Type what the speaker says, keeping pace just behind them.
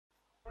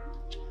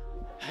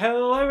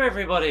Hello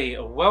everybody,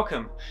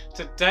 welcome.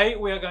 Today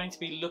we are going to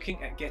be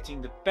looking at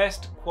getting the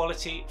best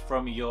quality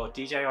from your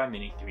DJI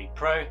Mini 3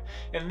 Pro.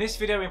 In this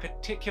video in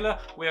particular,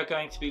 we are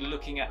going to be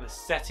looking at the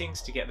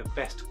settings to get the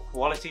best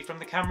quality from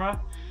the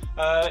camera.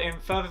 In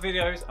further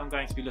videos, I'm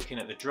going to be looking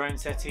at the drone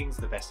settings,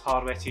 the best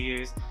hardware to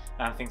use,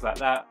 and things like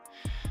that.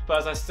 But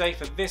as I say,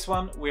 for this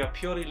one, we are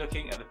purely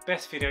looking at the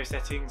best video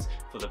settings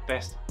for the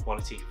best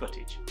quality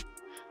footage.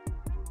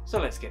 So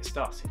let's get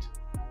started.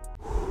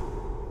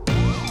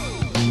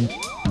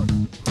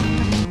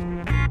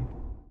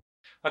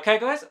 Okay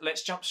guys,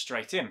 let's jump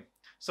straight in.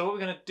 So what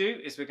we're going to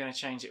do is we're going to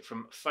change it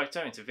from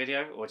photo into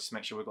video, or just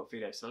make sure we've got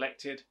video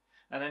selected.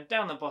 And then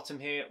down the bottom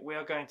here, we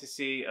are going to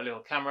see a little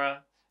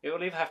camera. It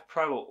will either have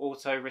Pro or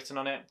Auto written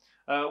on it.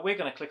 We're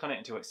going to click on it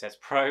until it says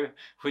Pro.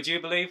 Would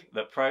you believe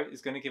that Pro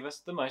is going to give us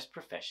the most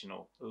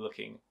professional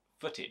looking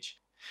footage?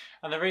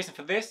 And the reason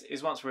for this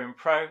is once we're in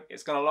Pro,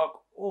 it's going to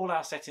lock all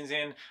our settings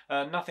in.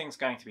 Nothing's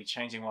going to be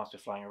changing whilst we're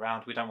flying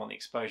around. We don't want the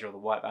exposure or the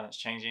white balance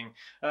changing.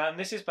 And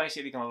this is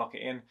basically going to lock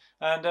it in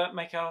and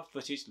make our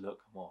footage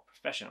look more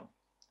professional.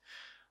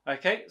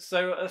 Okay,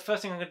 so the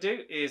first thing I'm going to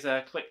do is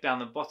click down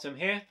the bottom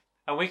here,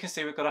 and we can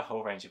see we've got a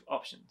whole range of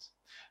options.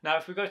 Now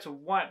if we go to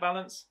white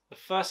balance, the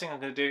first thing I'm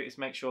going to do is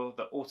make sure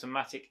that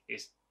automatic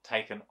is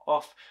taken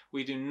off.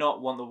 We do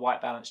not want the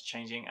white balance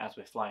changing as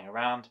we're flying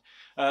around.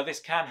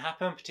 This can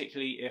happen,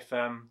 particularly if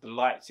the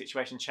light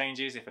situation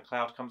changes, if a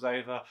cloud comes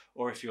over,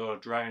 or if your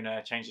drone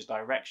changes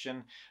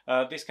direction.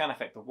 This can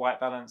affect the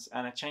white balance,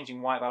 and a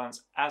changing white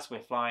balance as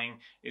we're flying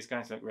is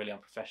going to look really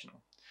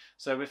unprofessional.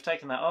 So we've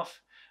taken that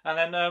off, and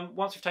then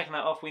once we've taken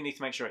that off, we need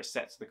to make sure it's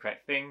set to the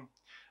correct thing.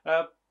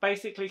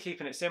 Basically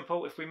keeping it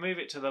simple, if we move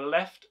it to the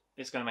left,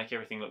 it's going to make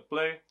everything look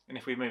blue, and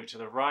if we move it to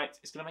the right,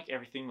 it's going to make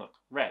everything look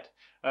red.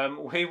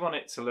 We want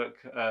it to look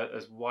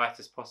as white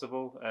as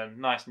possible,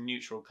 nice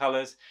neutral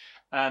colours,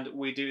 and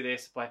we do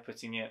this by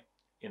putting it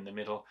in the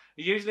middle.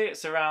 Usually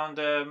it's around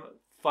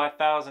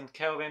 5,000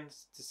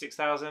 kelvins to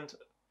 6,000.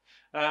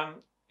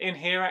 In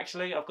here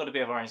actually I've got a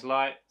bit of orange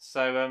light,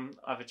 so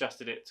I've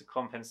adjusted it to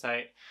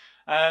compensate.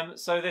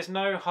 So there's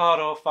no hard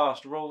or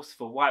fast rules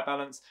for white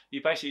balance.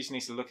 You basically just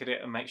need to look at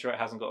it and make sure it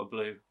hasn't got a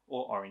blue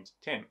or orange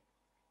tint.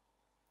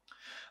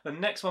 The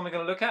next one we're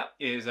going to look at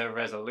is a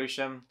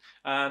resolution,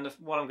 and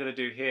what I'm going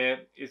to do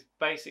here is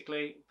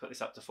basically put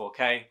this up to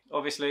 4K.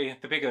 Obviously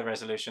the bigger the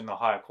resolution, the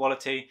higher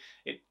quality.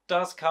 It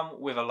does come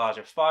with a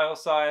larger file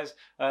size,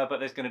 but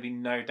there's going to be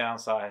no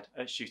downside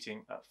at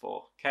shooting at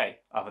 4K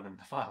other than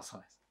the file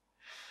size.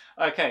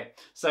 Okay,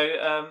 so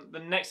the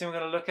next thing we're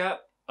going to look at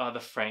are the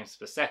frames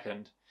per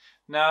second.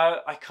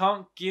 Now, I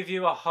can't give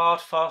you a hard,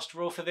 fast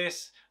rule for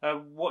this.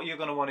 What you're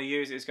going to want to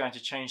use is going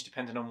to change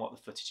depending on what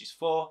the footage is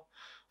for.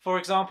 For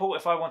example,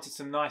 if I wanted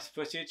some nice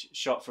footage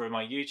shot for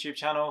my YouTube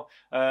channel,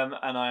 and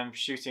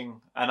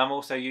I'm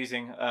also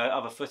using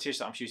other footage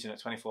that I'm shooting at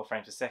 24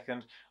 frames per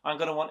second, I'm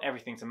going to want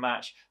everything to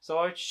match, so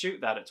I would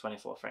shoot that at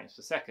 24 frames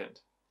per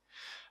second.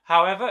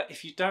 However,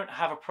 if you don't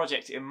have a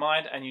project in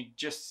mind and you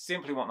just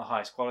simply want the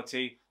highest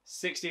quality,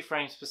 60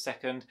 frames per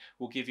second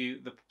will give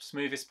you the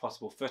smoothest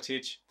possible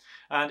footage.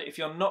 And if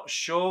you're not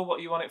sure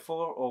what you want it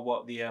for, or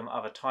what the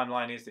other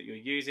timeline is that you're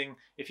using,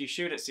 if you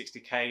shoot at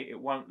 60K, it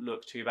won't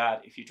look too bad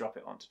if you drop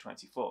it onto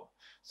 24.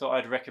 So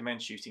I'd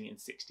recommend shooting in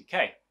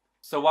 60K.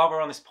 So while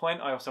we're on this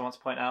point, I also want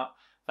to point out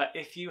that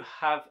if you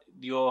have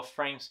your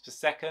frames per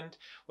second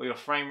or your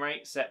frame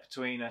rate set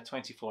between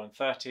 24 and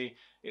 30,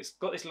 it's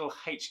got this little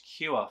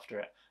HQ after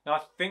it. Now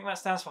I think that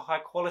stands for high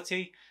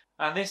quality,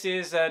 and this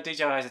is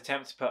DJI's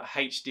attempt to put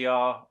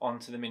HDR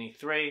onto the Mini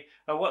 3.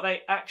 What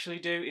they actually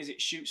do is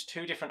it shoots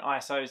two different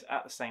ISOs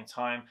at the same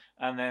time,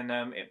 and then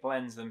it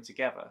blends them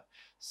together.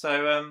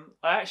 So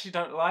I actually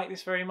don't like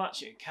this very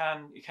much. It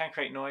can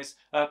create noise,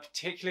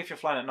 particularly if you're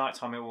flying at night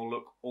time. It will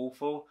look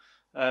awful.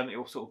 It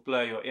will sort of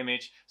blur your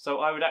image. So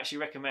I would actually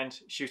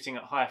recommend shooting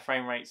at higher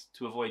frame rates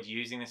to avoid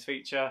using this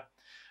feature.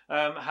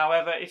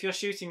 However, if you're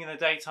shooting in the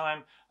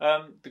daytime,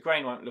 the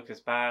grain won't look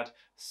as bad,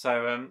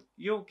 so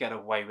you'll get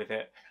away with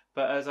it.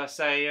 But as I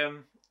say,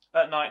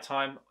 at night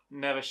time,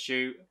 never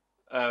shoot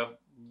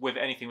with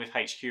anything with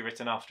HQ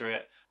written after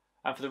it.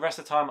 And for the rest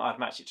of the time, I'd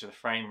match it to the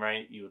frame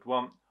rate you would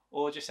want,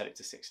 or just set it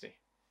to 60.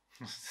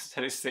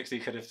 Set it to 60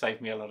 could have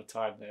saved me a lot of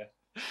time there.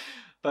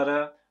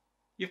 But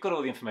you've got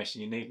all the information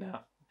you need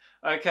now.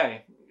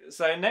 Okay,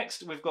 so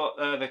next we've got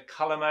the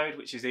colour mode,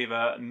 which is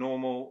either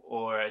normal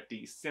or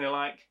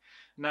Cine-like.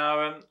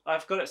 Now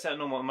I've got it set at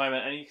normal at the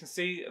moment, and you can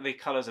see the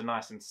colours are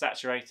nice and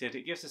saturated.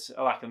 It gives us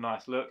like a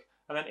nice look.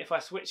 And then if I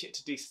switch it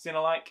to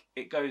Cine-like,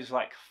 it goes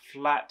like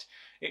flat.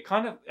 It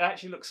kind of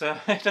actually looks,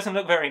 it doesn't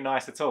look very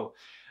nice at all.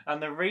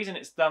 And the reason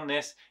it's done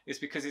this is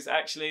because it's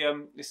actually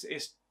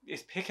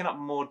it's picking up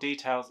more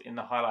details in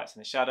the highlights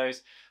and the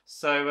shadows.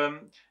 So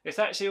it's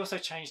actually also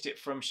changed it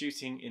from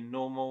shooting in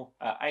normal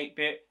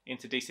 8-bit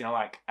into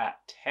Cine-like at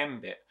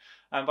 10-bit.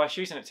 And by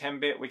shooting at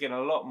 10-bit, we're getting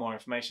a lot more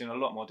information, a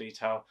lot more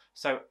detail.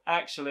 So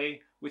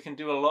actually, we can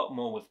do a lot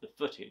more with the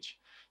footage.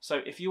 So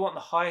if you want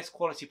the highest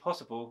quality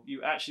possible,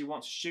 you actually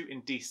want to shoot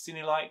in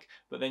D-Cine-like,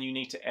 but then you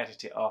need to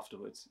edit it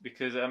afterwards,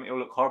 because it will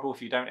look horrible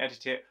if you don't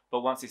edit it,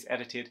 but once it's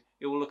edited,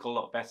 it will look a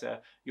lot better.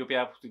 You'll be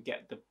able to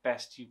get the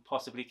best you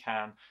possibly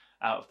can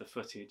out of the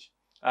footage.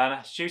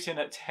 And shooting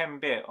at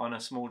 10-bit on a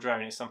small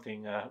drone is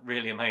something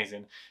really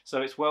amazing.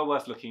 So it's well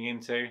worth looking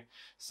into.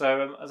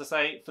 So as I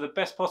say, for the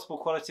best possible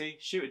quality,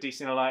 shoot at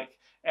D-Cine-like,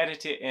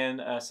 edit it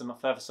in some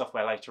further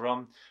software later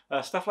on.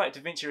 Stuff like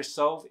DaVinci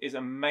Resolve is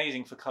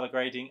amazing for color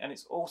grading, and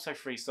it's also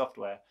free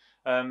software.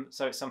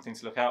 So it's something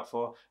to look out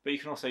for. But you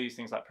can also use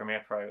things like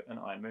Premiere Pro and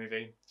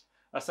iMovie.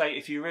 I say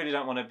if you really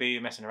don't want to be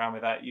messing around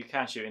with that, you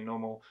can shoot in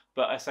normal,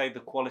 but I say the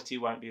quality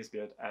won't be as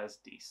good as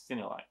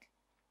D-Cine-like.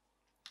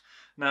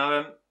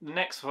 Now,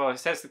 next, well, it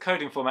says the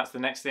coding format's the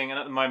next thing, and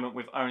at the moment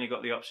we've only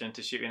got the option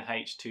to shoot in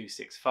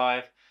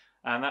H.265,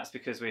 and that's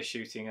because we're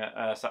shooting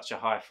at such a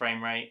high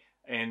frame rate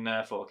in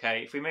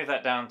 4K. If we move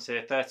that down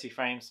to 30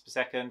 frames per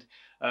second,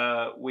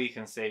 we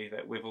can see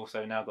that we've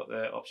also now got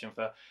the option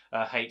for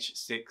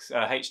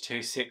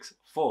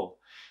H.264.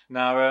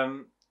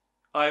 Now,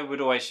 I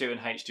would always shoot in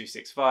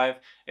H.265.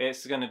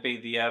 It's going to be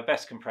the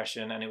best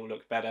compression, and it will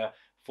look better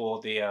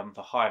for the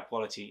higher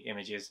quality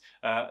images,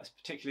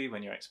 particularly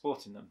when you're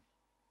exporting them.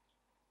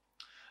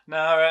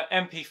 Now,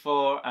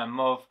 MP4 and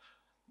MOV,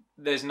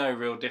 there's no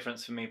real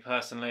difference for me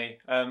personally.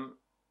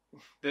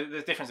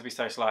 The difference will be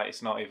so slight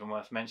it's not even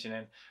worth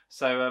mentioning.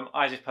 So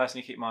I just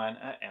personally keep mine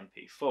at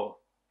MP4.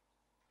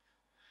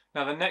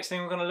 Now the next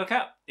thing we're going to look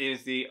at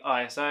is the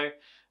ISO.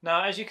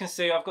 Now as you can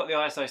see, I've got the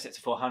ISO set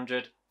to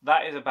 400.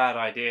 That is a bad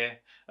idea.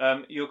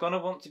 You're going to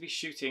want to be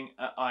shooting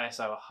at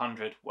ISO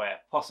 100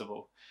 where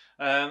possible.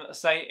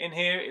 Say in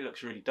here it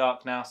looks really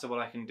dark now, so what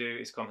I can do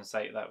is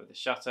compensate that with the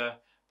shutter.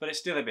 But it's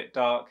still a bit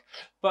dark,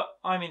 but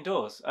I'm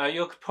indoors.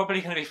 You're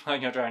probably going to be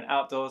flying your drone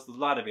outdoors, the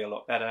light will be a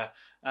lot better,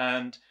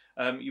 and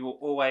you will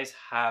always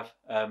have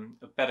a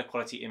better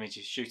quality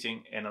images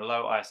shooting in a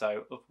low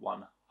ISO of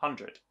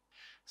 100.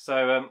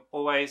 So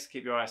always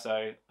keep your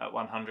ISO at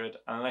 100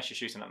 unless you're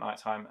shooting at night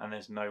time and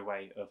there's no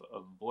way of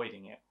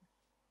avoiding it.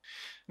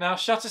 Now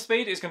shutter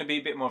speed is going to be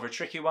a bit more of a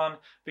tricky one,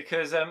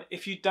 because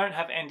if you don't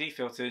have ND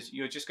filters,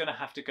 you're just going to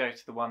have to go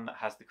to the one that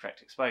has the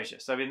correct exposure.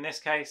 So in this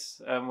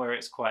case, where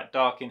it's quite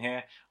dark in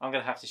here, I'm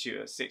going to have to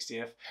shoot at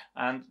 60th,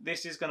 and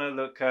this is going to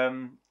look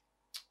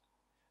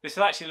this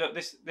actually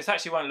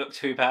won't look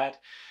too bad.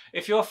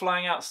 If you're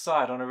flying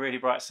outside on a really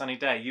bright sunny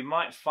day, you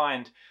might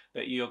find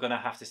that you're going to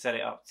have to set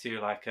it up to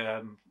like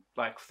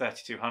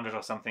 3200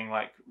 or something,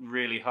 like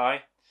really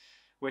high,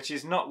 which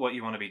is not what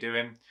you want to be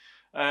doing.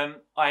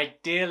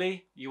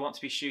 Ideally, you want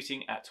to be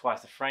shooting at twice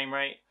the frame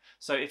rate.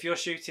 So if you're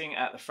shooting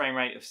at the frame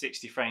rate of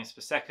 60 frames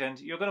per second,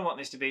 you're going to want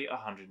this to be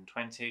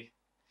 120.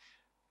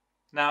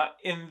 Now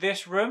in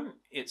this room,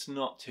 it's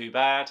not too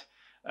bad,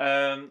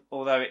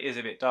 although it is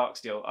a bit dark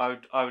still. I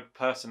would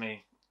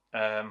personally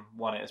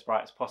want it as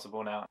bright as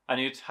possible now, and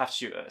you'd have to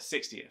shoot at a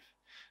 60th.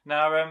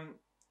 Now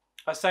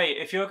I say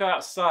if you go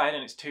outside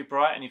and it's too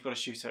bright and you've got to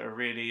shoot at a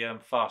really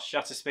fast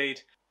shutter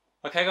speed.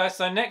 Okay guys,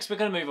 so next we're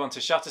going to move on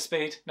to shutter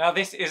speed. Now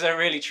this is a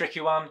really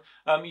tricky one.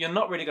 You're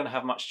not really going to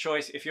have much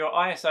choice. If your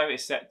ISO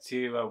is set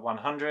to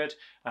 100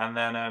 and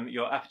then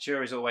your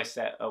aperture is always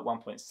set at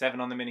 1.7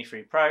 on the Mini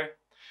 3 Pro,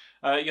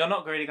 you're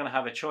not really going to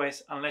have a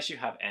choice unless you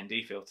have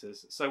ND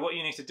filters. So what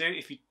you need to do,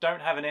 if you don't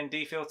have an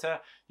ND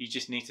filter, you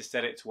just need to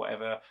set it to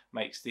whatever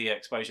makes the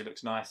exposure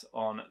looks nice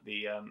on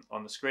the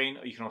screen.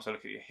 You can also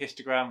look at your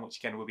histogram, which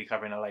again we'll be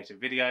covering in a later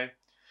video.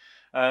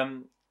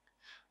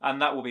 And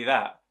that will be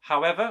that.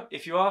 However,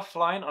 if you are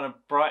flying on a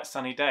bright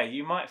sunny day,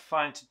 you might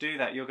find to do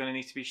that you're going to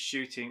need to be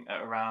shooting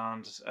at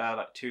around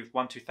like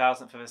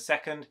 1/2000th of a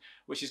second,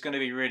 which is going to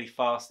be really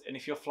fast. And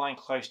if you're flying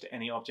close to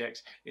any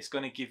objects, it's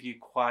going to give you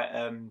quite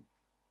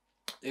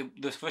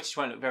the footage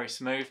won't look very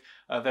smooth.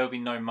 There will be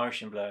no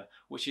motion blur,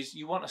 which is,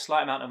 you want a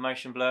slight amount of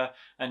motion blur,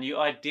 and you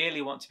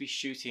ideally want to be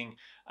shooting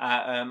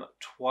at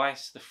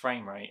twice the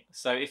frame rate.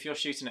 So if you're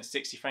shooting at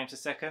 60 frames a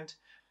second,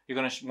 you're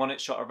going to want it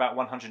shot at about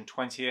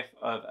 120th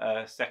of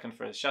a second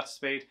for the shutter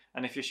speed,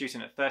 and if you're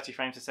shooting at 30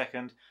 frames a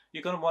second,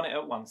 you're going to want it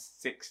at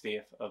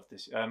 1/60th of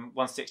this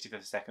 1/60th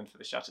of a second for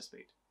the shutter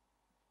speed.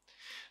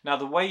 Now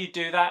the way you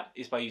do that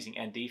is by using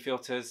ND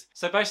filters.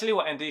 So basically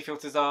what ND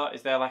filters are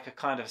is they're like a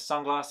kind of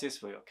sunglasses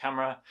for your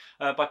camera.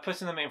 By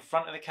putting them in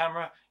front of the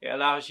camera, it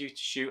allows you to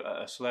shoot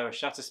at a slower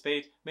shutter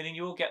speed, meaning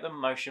you will get the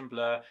motion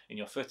blur in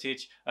your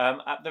footage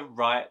at the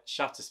right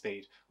shutter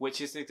speed, which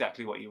is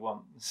exactly what you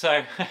want.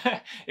 So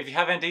if you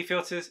have ND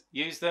filters,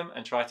 use them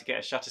and try to get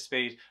a shutter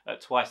speed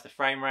at twice the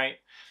frame rate.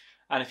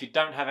 And if you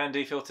don't have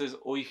ND filters,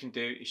 all you can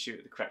do is shoot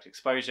at the correct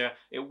exposure.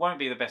 It won't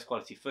be the best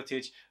quality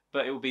footage,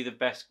 but it will be the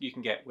best you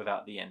can get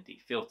without the ND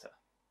filter.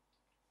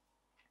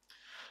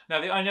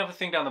 Now the only other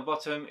thing down the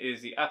bottom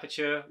is the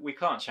aperture. We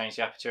can't change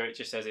the aperture, it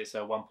just says it's a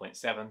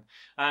 1.7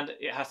 and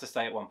it has to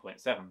stay at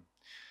 1.7.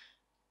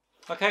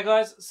 Okay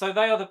guys, so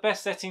they are the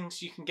best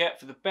settings you can get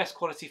for the best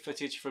quality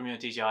footage from your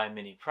DJI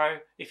Mini Pro.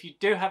 If you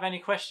do have any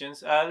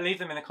questions, leave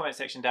them in the comment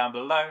section down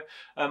below.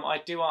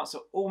 I do answer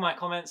all my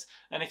comments,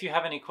 and if you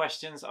have any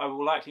questions, I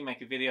will likely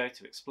make a video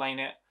to explain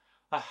it.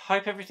 I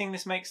hope everything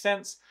this makes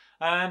sense.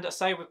 And I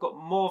say we've got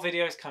more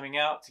videos coming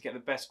out to get the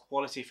best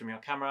quality from your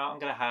camera. I'm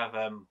going to have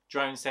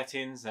drone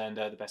settings and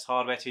the best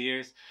hardware to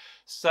use.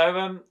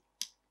 So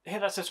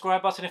hit that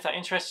subscribe button if that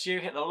interests you.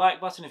 Hit the like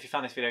button if you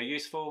found this video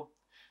useful.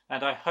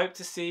 And I hope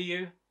to see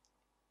you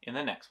in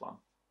the next one.